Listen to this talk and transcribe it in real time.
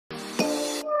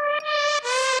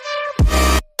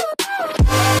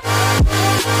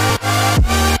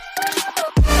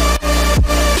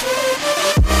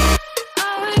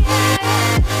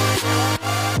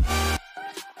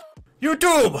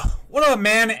YouTube! What up,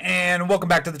 man? And welcome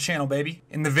back to the channel, baby.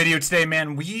 In the video today,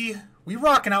 man, we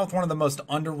rocking out with one of the most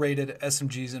underrated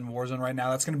SMGs in Warzone right now.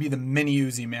 That's going to be the mini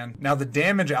UZI, man. Now, the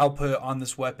damage output on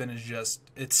this weapon is just,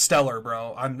 it's stellar,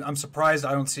 bro. I'm surprised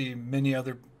I don't see many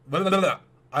other...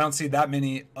 I don't see that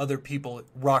many other people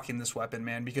rocking this weapon,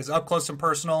 man, because up close and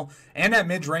personal and at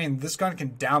mid-range, this gun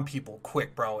can down people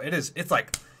quick, bro. It's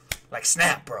like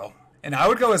snap, bro. And I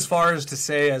would go as far as to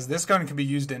say as this gun can be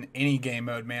used in any game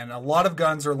mode, man. A lot of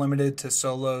guns are limited to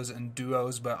solos and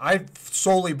duos, but I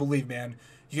solely believe, man,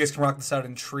 you guys can rock this out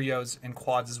in trios and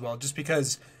quads as well, just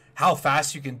because how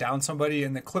fast you can down somebody,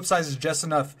 and the clip size is just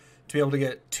enough to be able to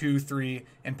get 2, 3,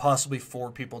 and possibly 4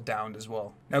 people downed as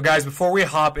well. Now, guys, before we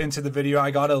hop into the video,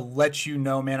 I gotta let you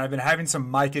know, man, I've been having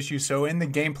some mic issues, so in the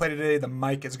gameplay today, the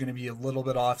mic is gonna be a little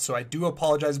bit off, so I do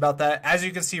apologize about that. As you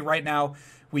can see right now,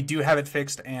 we do have it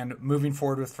fixed, and moving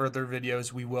forward with further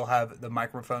videos, we will have the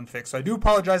microphone fixed. So I do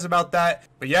apologize about that.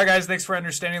 But yeah, guys, thanks for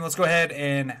understanding. Let's go ahead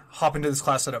and hop into this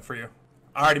class setup for you.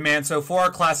 Alrighty, man, so for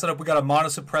our class setup, we got a mono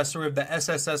suppressor. We have the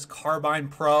SSS Carbine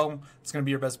Pro. It's going to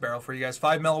be your best barrel for you guys.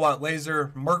 5 milliwatt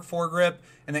laser, Merc foregrip,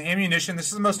 and the ammunition. This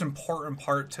is the most important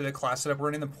part to the class setup. We're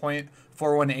running the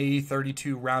 .41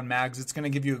 32 round mags. It's going to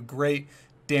give you a great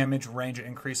damage range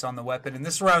increase on the weapon. And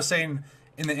this is what I was saying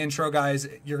in the intro, guys.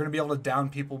 You're going to be able to down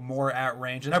people more at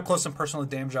range. And up close and personal,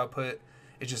 the damage output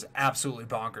is just absolutely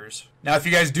bonkers. Now, if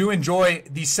you guys do enjoy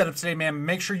these setups today, man,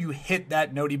 make sure you hit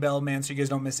that noti bell, man, so you guys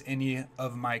don't miss any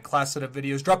of my class setup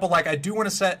videos. Drop a like. I do want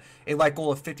to set a like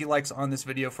goal of 50 likes on this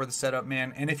video for the setup,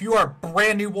 man. And if you are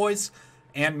brand new, boys,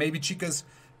 and maybe chicas,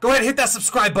 go ahead and hit that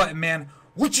subscribe button, man.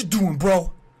 What you doing,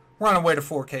 bro? We're on our way to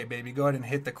 4K, baby. Go ahead and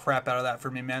hit the crap out of that for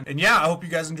me, man. And yeah, I hope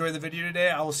you guys enjoy the video today.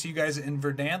 I will see you guys in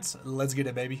Verdansk. Let's get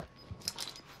it, baby.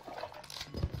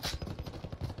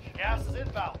 Gas is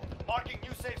inbound. Marking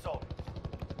new safe zone.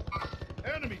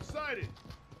 Enemy sighted.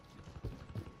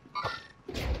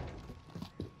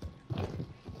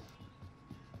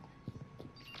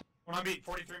 One on beat,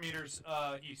 43 meters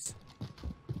east.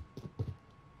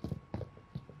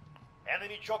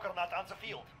 Enemy juggernaut on the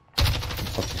field.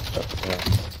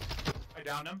 I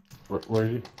downed him. Where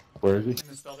is he? Where is he? In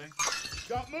this building.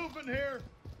 Got movement here.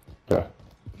 Yeah.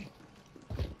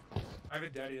 I have a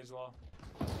daddy as well.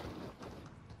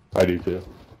 I do too.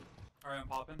 Alright, I'm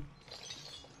popping.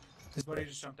 His buddy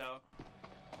just jumped out.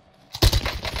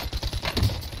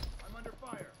 I'm under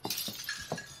fire.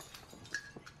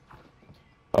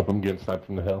 Up, I'm getting sniped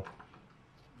from the hill.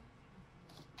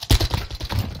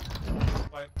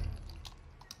 What?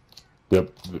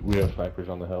 Yep, we have snipers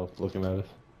on the hill looking at us.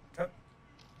 Okay.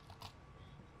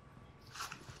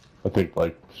 I think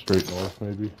like straight north,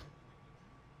 maybe.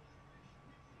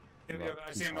 Yeah,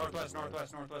 I see him northwest on the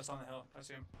hill. I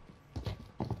see him.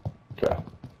 Okay.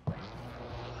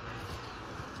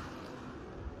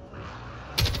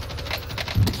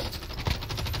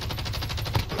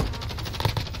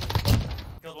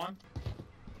 Killed one.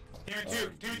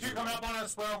 Two coming up on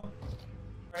us, bro.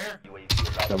 Right here. UAV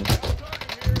Come.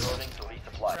 loading to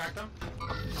resupply. Cracked him.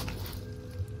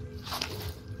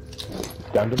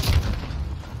 Downed him.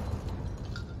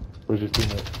 Where's his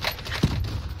teammate?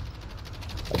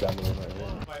 I downed him right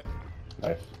here. Fight.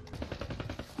 Nice.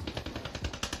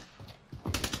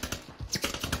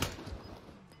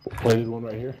 Planted one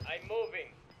right here. I'm moving.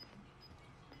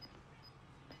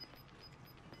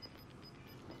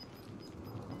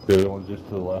 The other one's just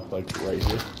to the left, like right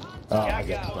here. Oh, I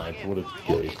got sniped. What a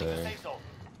gay thing.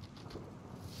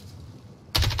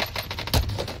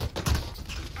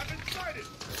 I've been sighted.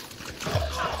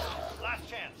 Last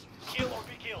chance. Kill or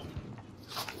be killed.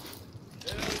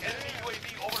 Enemy UAV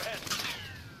overhead.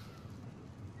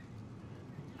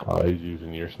 Oh, he's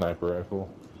using your sniper rifle.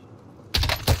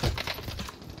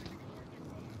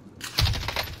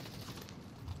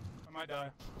 I might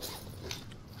die.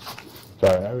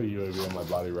 Sorry, I have a UAV on my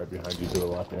body right behind you to the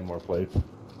left and more plates.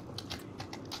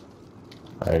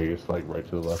 I guess like right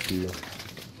to the left of you.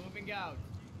 Moving out.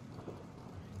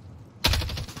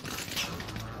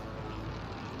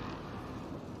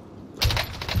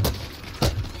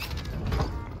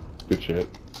 Good shit.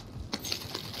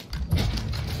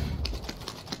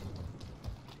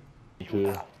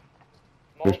 Two.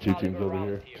 There's two teams over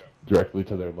here. Directly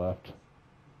to their left.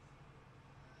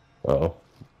 Uh-oh.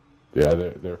 Yeah,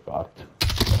 they're fucked.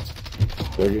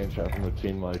 They're getting shot from a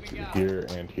team like here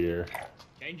and here.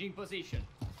 Changing position.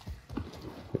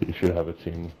 You should have a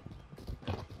team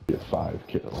get 5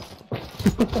 kills.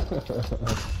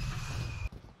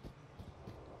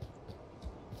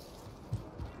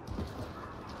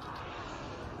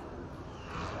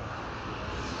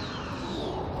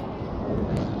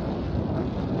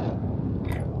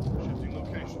 Shifting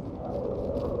location.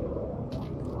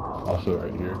 Also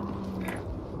right here.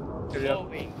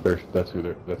 Moving. That's who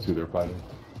they're fighting.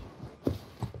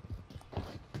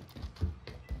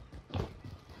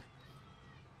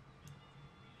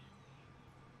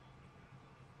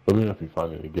 Let me know if you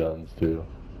find any guns too.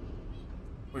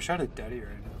 Wish I had a daddy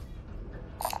right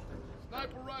now.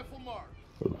 Sniper rifle mark.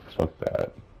 Oh, fuck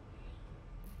that.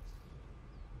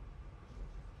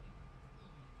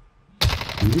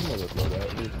 You didn't know that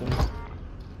loadout these things?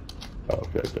 Oh,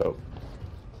 okay, dope.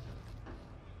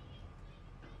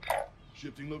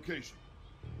 Shifting location.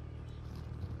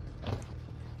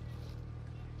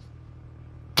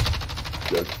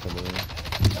 Judge coming in.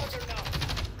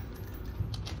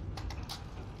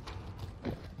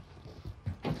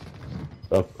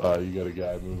 Up, you got a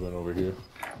guy moving over here.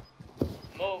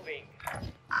 Moving.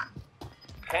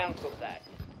 Cancel that.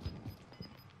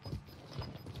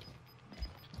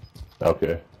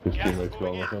 Okay, his Gas is teammate's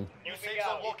going moving with in. him. New safe Moving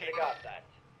zone out. located. Got that.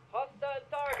 Hostile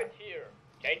target here.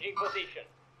 Changing position.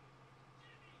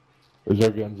 Is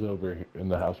there guns over in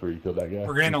the house where you killed that guy?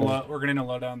 We're getting a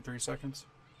loadout in 3 seconds.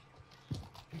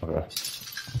 Okay.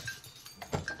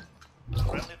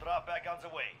 Friendly drop back on the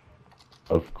way.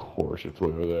 Of course, it's way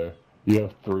over there. You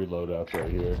have 3 loadouts right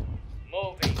here.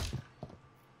 Moving.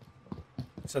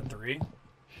 You said 3?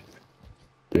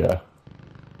 Yeah.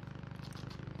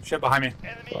 Shit behind me.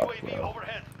 Enemy Fuck, UAV bro.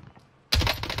 overhead.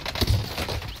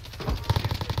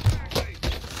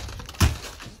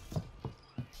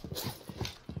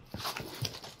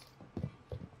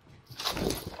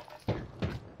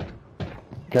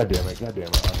 God damn it, on me.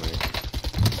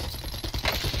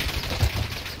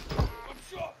 I'm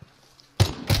shot.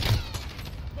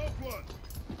 Smoke one.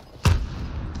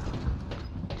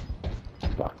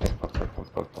 Fuck.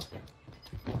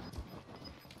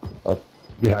 Up,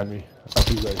 behind me. Up,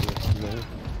 he's right here.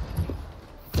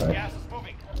 Right. Gas is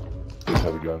moving. Just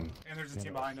have a gun. And there's a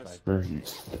team behind us. Sniper,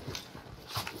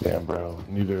 damn, bro.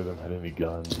 Neither of them had any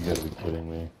guns. You gotta be kidding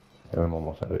me. And I'm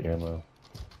almost out of ammo.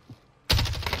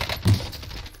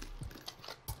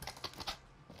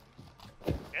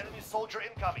 Enemy soldier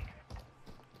incoming.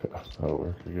 Yeah, that'll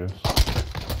work, I guess.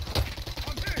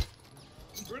 I'm hit.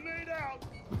 Grenade out.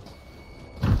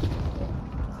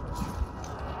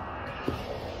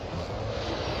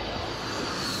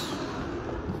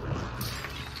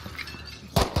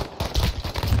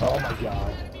 Oh my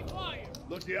god.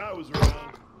 Lucky I was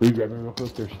around. Will you grab me real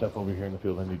quick? There's stuff over here in the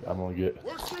field I'm gonna get.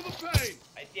 Work through the pain.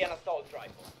 I see an assault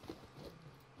rifle.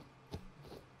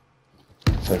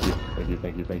 Thank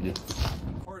you.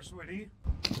 Of course, Woody.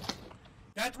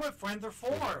 That's what friends are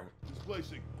for.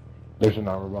 Displacing. There's an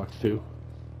armor box too.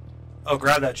 Oh,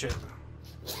 grab that shit.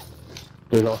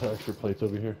 There's also extra plates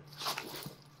over here.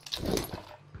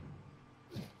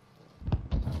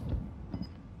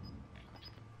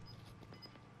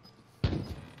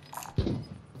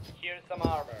 Here's some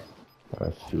armor.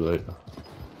 That's too late.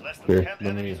 Less than Here, 10 let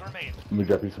enemies remain. me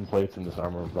drop you some plates in this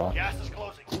armor box. Gas is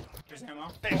closing. There's ammo.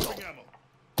 Safe zone. Moving ammo.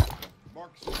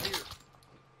 Marks is here.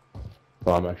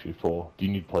 Oh, I'm actually full. Do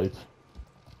you need plates?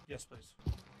 Yes, please.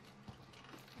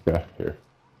 Yeah, here.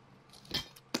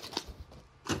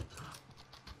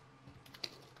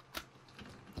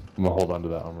 I'm gonna hold on to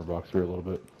that armor box for a little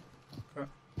bit. Okay.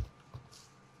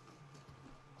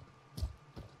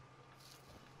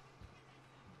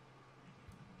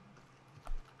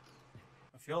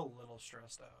 I feel a little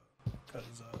stressed out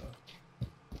because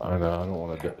I know. I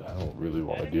don't really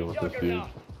want to deal with this dude.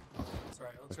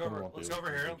 Sorry, let's go over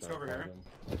here. Let's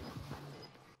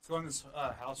go in this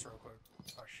house real quick.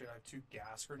 Oh shit, I have 2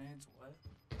 gas grenades. What?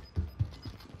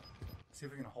 See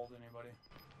if we can hold anybody.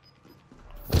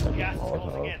 Gas is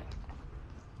closing in.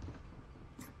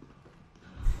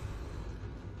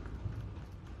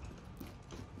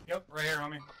 Yep, right here,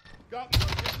 homie. Got one.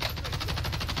 Get in the safe zone.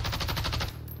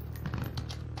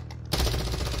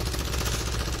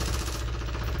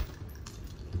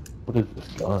 What is this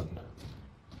gun?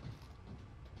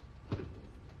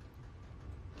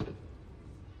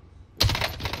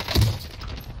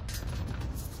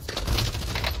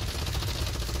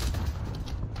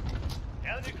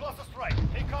 Enemy cluster strike.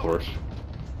 Take Of cover. course.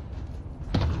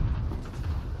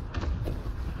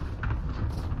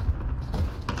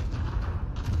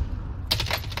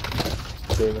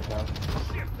 Stay in this house.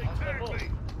 Shifting. Tag me.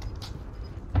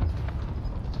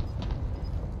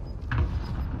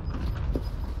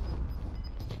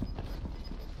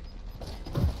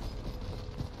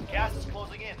 Gas is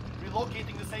closing in.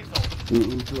 Relocating the safe zone.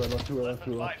 Ooh, two Less left.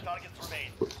 than 5 targets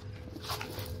remain.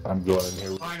 I'm going in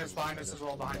here. Behind us as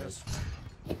well, behind us.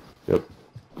 Yep.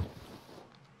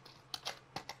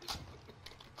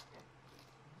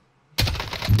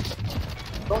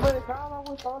 No me dejaba,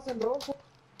 güey, estabas en rojo.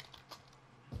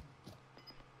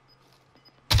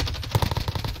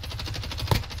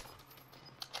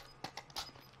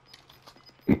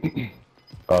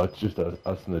 Oh, it's just us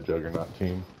and the Juggernaut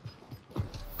team.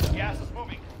 Gas is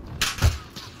moving.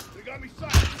 They got me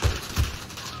sighted.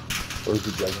 Where's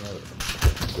the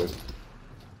Juggernaut? Good.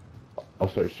 I'll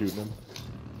start shooting him.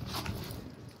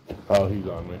 Oh, he's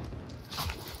on me.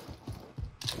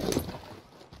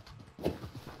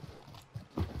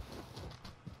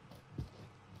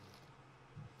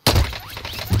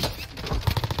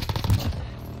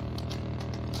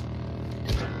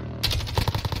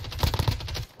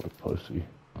 What a pussy.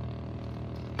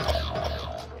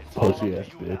 Pussy ass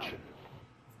bitch.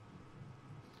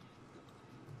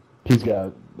 He's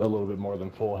got a little bit more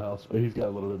than full health, but he's got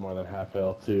a little bit more than half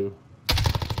health too.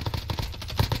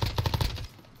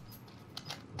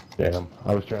 Damn,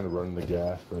 I was trying to run the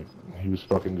gas, like he was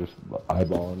fucking just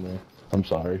eyeballing me. I'm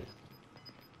sorry.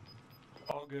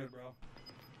 All good, bro.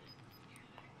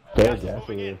 They Gas had is gas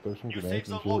moving over there, in. throw some New safe grenades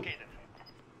zone and shit. located.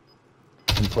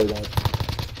 And play that.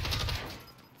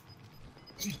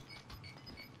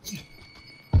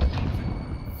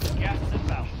 Gas is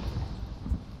inbound.